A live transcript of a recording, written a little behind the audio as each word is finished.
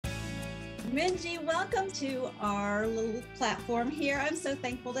Minji, welcome to our little platform here. I'm so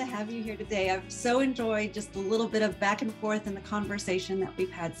thankful to have you here today. I've so enjoyed just a little bit of back and forth in the conversation that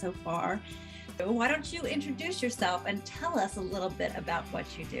we've had so far. So why don't you introduce yourself and tell us a little bit about what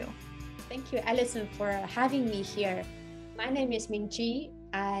you do? Thank you, Alison, for having me here. My name is Minji.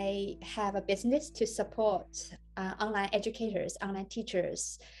 I have a business to support online educators, online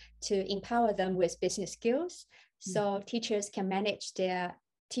teachers, to empower them with business skills so teachers can manage their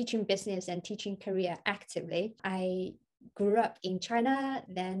teaching business and teaching career actively. I grew up in China,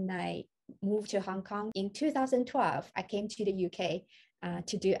 then I moved to Hong Kong. In 2012, I came to the UK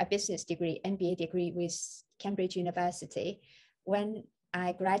to do a business degree, MBA degree with Cambridge University. When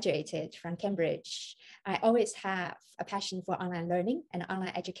I graduated from Cambridge, I always have a passion for online learning and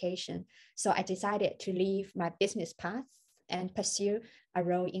online education. So I decided to leave my business path and pursue a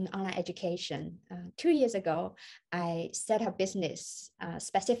role in online education. 2 years ago, I set up business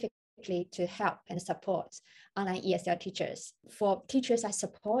specifically to help and support online ESL teachers. For teachers I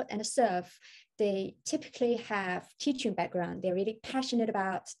support and serve, they typically have teaching background. They're really passionate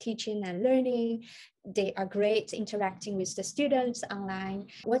about teaching and learning. They are great interacting with the students online.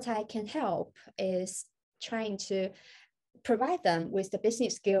 What I can help is trying to provide them with the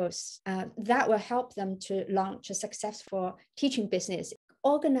business skills that will help them to launch a successful teaching business.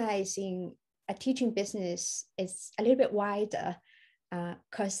 Organizing a teaching business is a little bit wider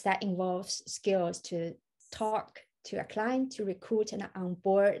because that involves skills to talk to a client, to recruit and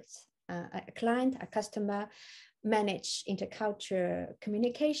onboard a client, a customer, manage intercultural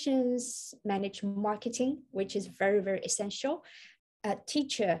communications, manage marketing, which is very, very essential. A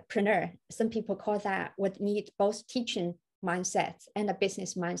teacherpreneur, some people call that, would need both teaching mindset and a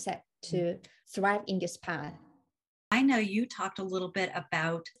business mindset to thrive in this path. I know you talked a little bit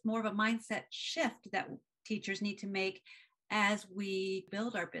about more of a mindset shift that teachers need to make as we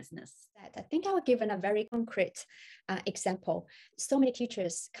build our business. I think I will give a very concrete example. So many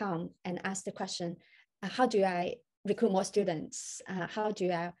teachers come and ask the question, how do I recruit more students? How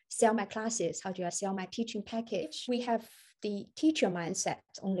do I sell my classes? How do I sell my teaching package? We have the teacher mindset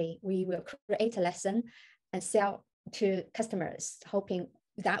only. We will create a lesson and sell to customers, hoping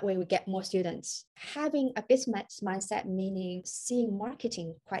that way we get more students. Having a business mindset, meaning seeing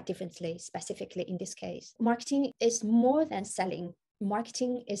marketing quite differently, specifically in this case. Marketing is more than selling.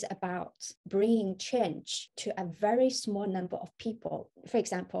 Marketing is about bringing change to a very small number of people. For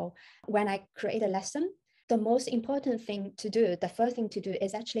example, when I create a lesson, the most important thing to do, the first thing to do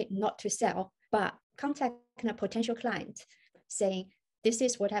is actually not to sell, but contact a potential client saying, this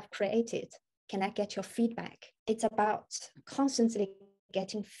is what I've created. Can I get your feedback? It's about constantly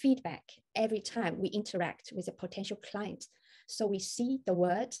getting feedback every time we interact with a potential client. So we see the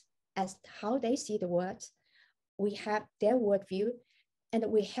word as how they see the word. We have their worldview, and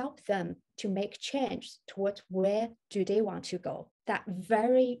we help them to make change towards where do they want to go. That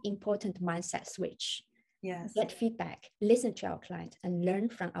very important mindset switch. Yes. Get feedback, listen to our client, and learn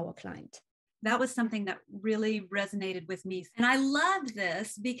from our client. That was something that really resonated with me. And I loved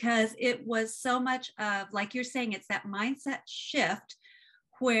this because it was so much of, like you're saying, it's that mindset shift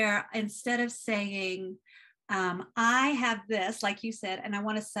where instead of saying, I have this, like you said, and I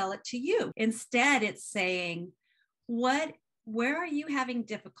want to sell it to you. Instead, it's saying, where are you having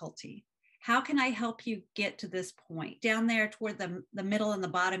difficulty? How can I help you get to this point? Down there toward the middle and the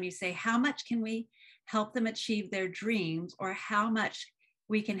bottom, you say, how much can we help them achieve their dreams, or how much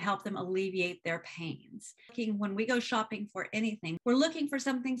we can help them alleviate their pains. When we go shopping for anything, we're looking for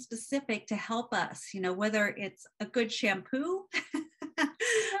something specific to help us, whether it's a good shampoo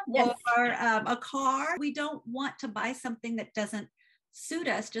Yes. or a car. We don't want to buy something that doesn't suit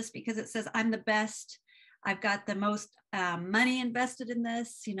us just because it says I'm the best. I've got the most money invested in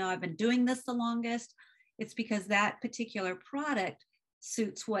this. I've been doing this the longest. It's because that particular product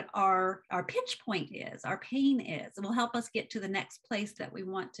suits what our pitch point is, our pain is. It will help us get to the next place that we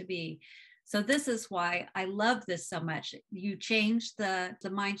want to be. So this is why I love this so much. You change the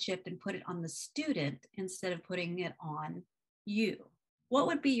mind shift and put it on the student instead of putting it on you. What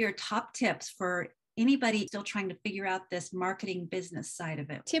would be your top tips for anybody still trying to figure out this marketing business side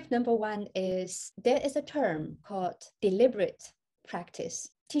of it? Tip number one is there is a term called deliberate practice.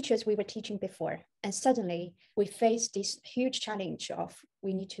 Teachers we were teaching before, and suddenly we face this huge challenge of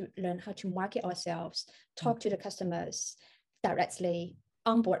we need to learn how to market ourselves, talk to the customers directly,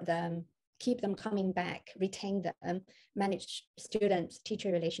 onboard them, keep them coming back, retain them, manage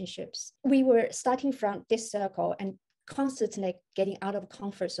student-teacher relationships. We were starting from this circle and constantly getting out of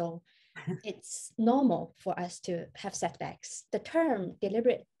comfort zone. It's normal for us to have setbacks. The term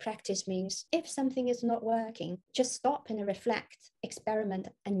deliberate practice means if something is not working, just stop and reflect, experiment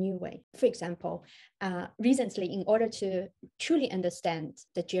a new way. For example, recently, in order to truly understand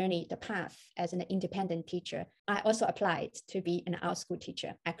the journey, the path as an independent teacher, I also applied to be an art school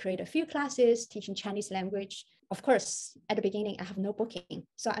teacher. I created a few classes teaching Chinese language. Of course, at the beginning, I have no booking.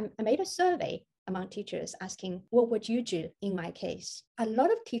 So I made a survey among teachers asking, what would you do in my case? A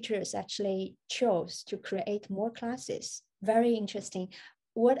lot of teachers actually chose to create more classes. Very interesting.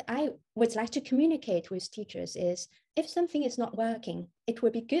 What I would like to communicate with teachers is, if something is not working, it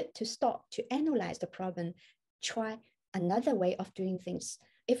would be good to stop, to analyze the problem, try another way of doing things.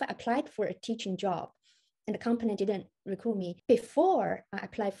 If I applied for a teaching job and the company didn't recruit me, before I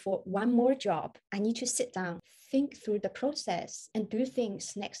apply for one more job, I need to sit down, think through the process and do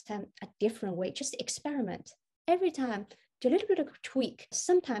things next time a different way, just experiment. Every time, do a little bit of tweak.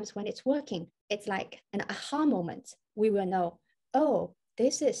 Sometimes when it's working, it's like an aha moment. We will know, oh,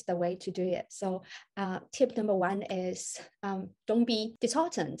 this is the way to do it. So tip number one is don't be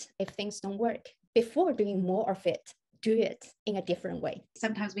disheartened if things don't work. Before doing more of it, do it in a different way.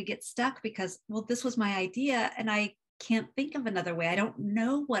 Sometimes we get stuck because, well, this was my idea and I can't think of another way. I don't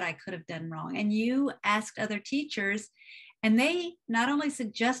know what I could have done wrong. And you asked other teachers and they not only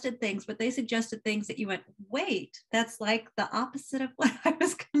suggested things, but they suggested things that you went, wait, that's like the opposite of what I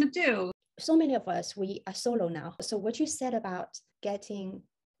was going to do. So many of us, we are solo now. So what you said about getting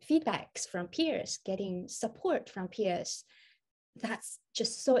feedbacks from peers, getting support from peers, that's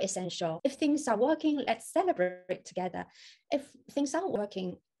just so essential. If things are working, let's celebrate together. If things aren't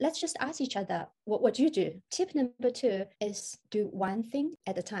working, let's just ask each other, what would you do? Tip number two is do one thing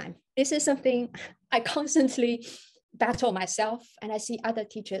at a time. This is something I constantly battle myself, and I see other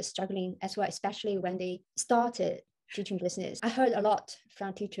teachers struggling as well, especially when they started teaching business. I heard a lot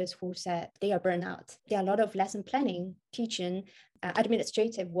from teachers who said they are burnt out. There are a lot of lesson planning, teaching,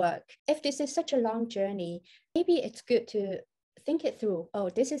 administrative work. If this is such a long journey, maybe it's good to think it through. Oh,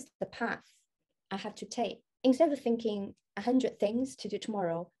 this is the path I have to take. Instead of thinking 100 things to do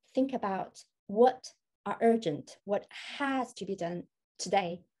tomorrow, think about what are urgent, what has to be done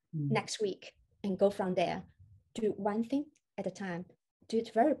today, next week, and go from there. Do one thing at a time. Do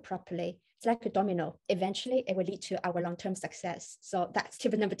it very properly. It's like a domino. Eventually, it will lead to our long-term success. So that's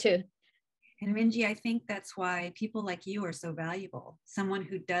tip number two. And Minji, I think that's why people like you are so valuable. Someone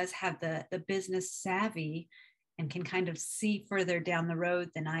who does have the business savvy and can kind of see further down the road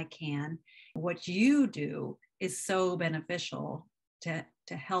than I can. What you do is so beneficial to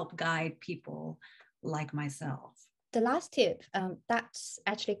help guide people like myself. The last tip, that's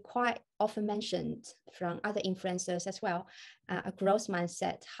actually quite often mentioned from other influencers as well, a growth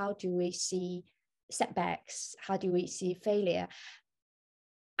mindset. How do we see setbacks? How do we see failure?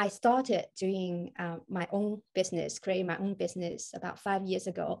 I started doing my own business, creating my own business about 5 years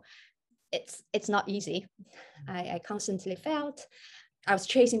ago. It's not easy. I constantly failed. I was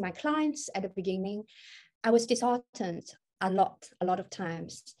chasing my clients at the beginning. I was disheartened a lot of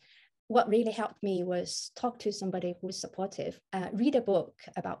times. What really helped me was talk to somebody who's supportive, read a book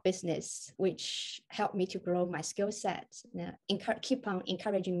about business, which helped me to grow my skill set, keep on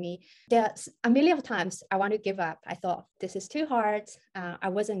encouraging me. There's a million of times I want to give up. I thought, this is too hard. I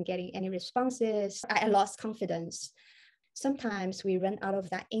wasn't getting any responses. I lost confidence. Sometimes we run out of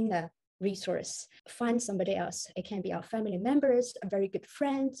that inner resource. Find somebody else. It can be our family members, a very good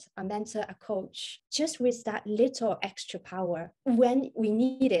friend, a mentor, a coach. Just with that little extra power, when we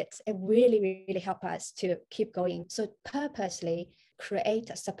need it, it really, really helps us to keep going. So purposely create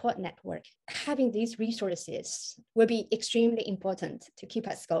a support network. Having these resources will be extremely important to keep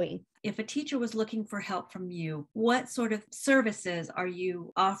us going. If a teacher was looking for help from you, what sort of services are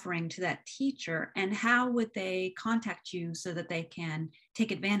you offering to that teacher, and how would they contact you so that they can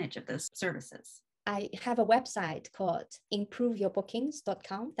take advantage of those services? I have a website called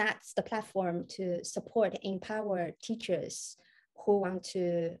improveyourbookings.com. That's the platform to support, empower teachers who want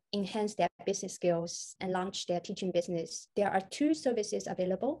to enhance their business skills and launch their teaching business. There are two services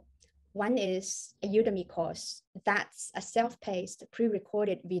available. One is a Udemy course. That's a self-paced,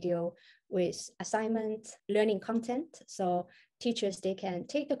 pre-recorded video with assignment, learning content. So teachers, they can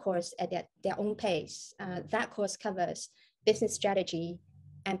take the course at their own pace. That course covers business strategy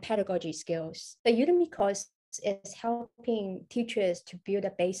and pedagogy skills. The Udemy course is helping teachers to build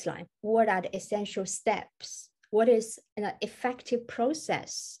a baseline. What are the essential steps? What is an effective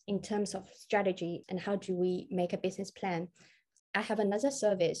process in terms of strategy, and how do we make a business plan? I have another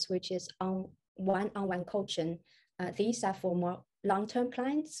service, which is on one-on-one coaching. These are for more long-term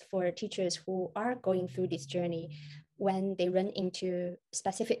clients, for teachers who are going through this journey. when they run into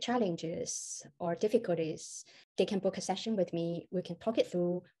specific challenges or difficulties, they can book a session with me. We can talk it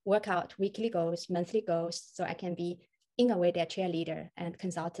through, work out weekly goals, monthly goals, so I can be, in a way, their cheerleader and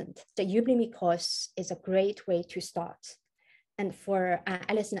consultant. The Udemy course is a great way to start. And for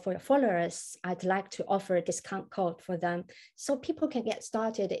Alison, for your followers, I'd like to offer a discount code for them so people can get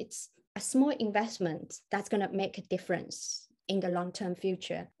started. It's a small investment that's going to make a difference in the long-term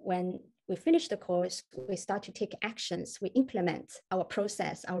future. When we finish the course, we start to take actions, we implement our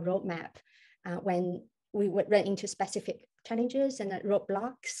process, our roadmap. When we would run into specific challenges and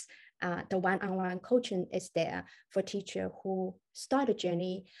roadblocks, the one-on-one coaching is there for teachers who start a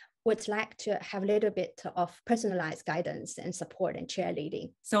journey, would like to have a little bit of personalized guidance and support and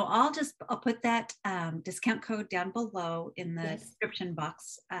cheerleading. So I'll put that discount code down below in the description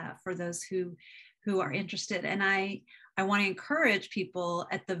box for those who are interested. And I want to encourage people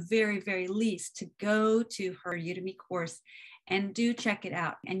at the very, very least to go to her Udemy course and do check it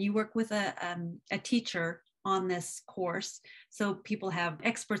out. And you work with a teacher on this course, so people have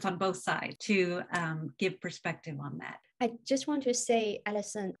experts on both sides to give perspective on that. I just want to say,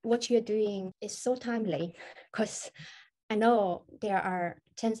 Alison, what you're doing is so timely, because I know there are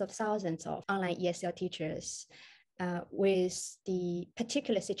tens of thousands of online ESL teachers with the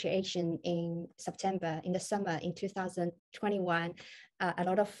particular situation in September, in the summer in 2021. A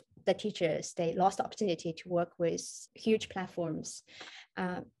lot of the teachers, they lost the opportunity to work with huge platforms.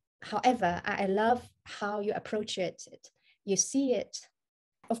 However, I love how you approach it. You see it,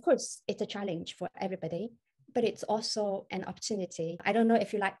 of course, it's a challenge for everybody, but it's also an opportunity. I don't know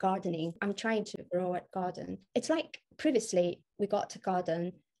if you like gardening. I'm trying to grow a garden. It's like previously we got a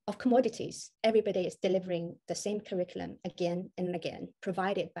garden of commodities. Everybody is delivering the same curriculum again and again,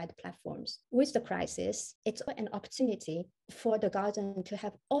 provided by the platforms. With the crisis, it's an opportunity for the garden to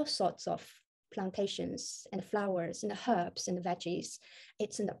have all sorts of plantations and flowers and herbs and veggies.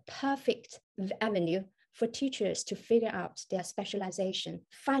 It's a perfect avenue for teachers to figure out their specialization.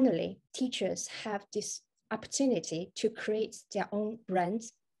 Finally, teachers have this opportunity to create their own brand,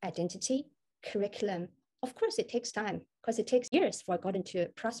 identity, curriculum. Of course, it takes time because it takes years for a garden to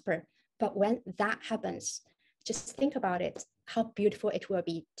prosper. But when that happens, just think about it, how beautiful it will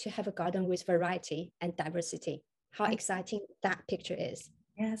be to have a garden with variety and diversity. How exciting that picture is.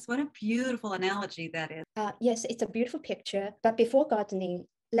 Yes, what a beautiful analogy that is. Yes, it's a beautiful picture. But before gardening,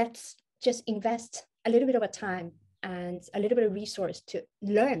 let's just invest a little bit of a time and a little bit of resource to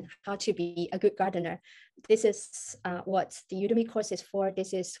learn how to be a good gardener. This is what the Udemy course is for.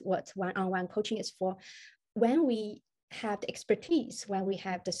 This is what one-on-one coaching is for. When we have the expertise, when we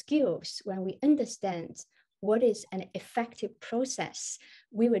have the skills, when we understand what is an effective process,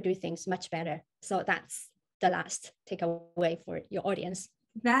 we will do things much better. So that's the last takeaway for your audience.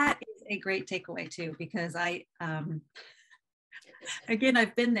 That is a great takeaway too, because again,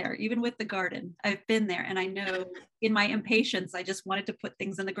 I've been there, even with the garden, I've been there. And I know in my impatience, I just wanted to put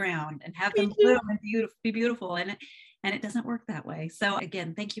things in the ground and have them bloom and be beautiful. And it doesn't work that way. So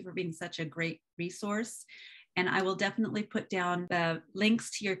again, thank you for being such a great resource. And I will definitely put down the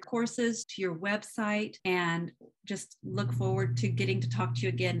links to your courses, to your website, and just look forward to getting to talk to you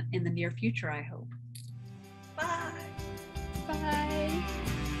again in the near future, I hope. Bye.